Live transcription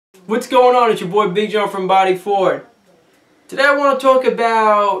What's going on? It's your boy Big John from Body Forward. Today I want to talk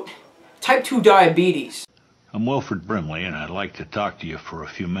about type 2 diabetes. I'm Wilfred Brimley, and I'd like to talk to you for a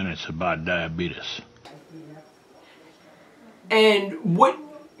few minutes about diabetes. And what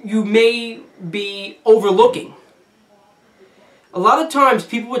you may be overlooking. A lot of times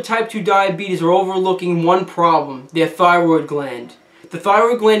people with type 2 diabetes are overlooking one problem, their thyroid gland. The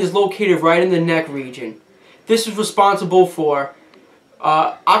thyroid gland is located right in the neck region. This is responsible for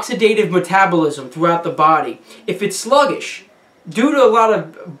oxidative metabolism throughout the body. If it's sluggish, due to a lot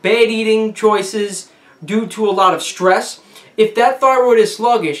of bad eating choices, due to a lot of stress, if that thyroid is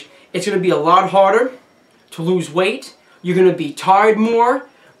sluggish, it's going to be a lot harder to lose weight. You're going to be tired more,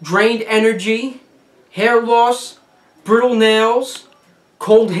 drained energy, hair loss, brittle nails,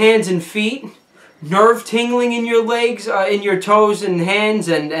 cold hands and feet, nerve tingling in your legs, in your toes and hands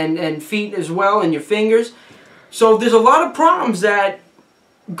and feet as well, and your fingers. So there's a lot of problems that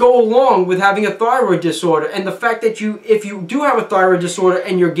go along with having a thyroid disorder, and the fact that if you do have a thyroid disorder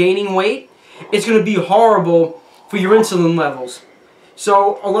and you're gaining weight, it's going to be horrible for your insulin levels.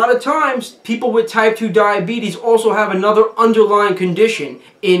 So a lot of times people with type 2 diabetes also have another underlying condition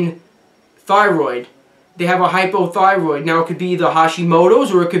in thyroid. They have a hypothyroid. Now it could be the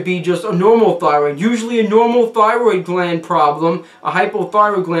Hashimoto's, or it could be just a normal thyroid. Usually a normal thyroid gland problem, a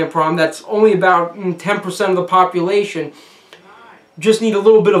hypothyroid gland problem, that's only about 10% of the population, just need a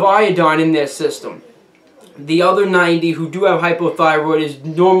little bit of iodine in their system. The other 90 who do have hypothyroid is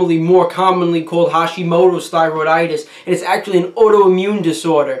normally more commonly called Hashimoto's thyroiditis, and it's actually an autoimmune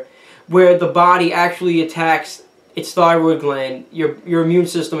disorder where the body actually attacks its thyroid gland. Your immune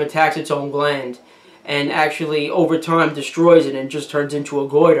system attacks its own gland and actually over time destroys it and just turns into a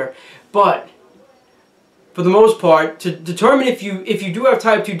goiter. But for the most part, to determine if you do have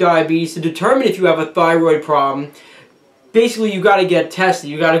type 2 diabetes, to determine if you have a thyroid problem, basically you got to get tested.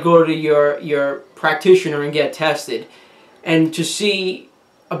 You got to go to your practitioner and get tested, and to see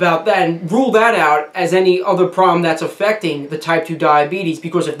about that and rule that out as any other problem that's affecting the type 2 diabetes.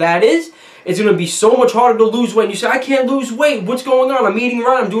 Because if that is, it's going to be so much harder to lose weight. And you say, I can't lose weight. What's going on? I'm eating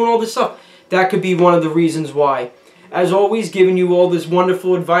right. I'm doing all this stuff. That could be one of the reasons why. As always, giving you all this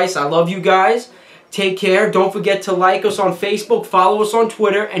wonderful advice. I love you guys. Take care. Don't forget to like us on Facebook, follow us on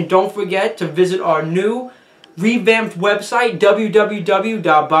Twitter, and don't forget to visit our new revamped website,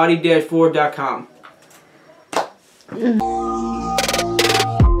 www.body-forward.com.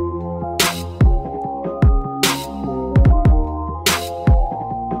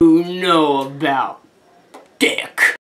 You know about